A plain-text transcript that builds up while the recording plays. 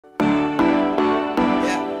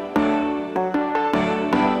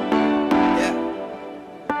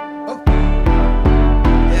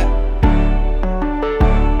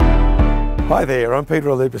Hi there, I'm Peter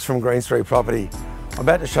Alupis from Green Street Property. I'm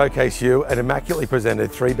about to showcase you an immaculately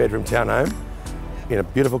presented 3-bedroom townhome in a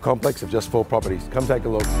beautiful complex of just 4 properties. Come take a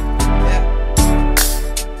look.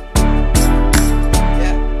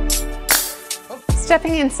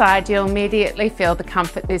 Stepping inside, you'll immediately feel the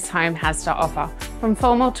comfort this home has to offer, from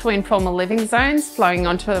formal to informal living zones flowing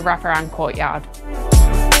onto a wraparound courtyard.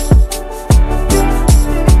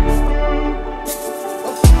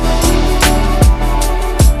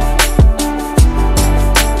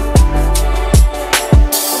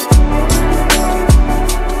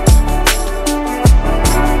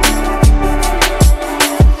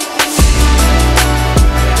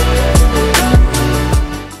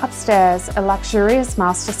 Upstairs, a luxurious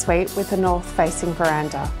master suite with a north-facing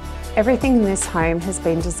veranda. Everything in this home has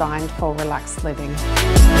been designed for relaxed living.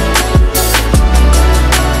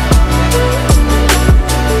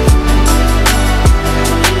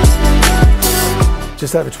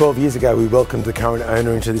 Just over 12 years ago, we welcomed the current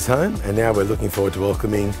owner into this home, and now we're looking forward to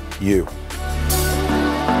welcoming you.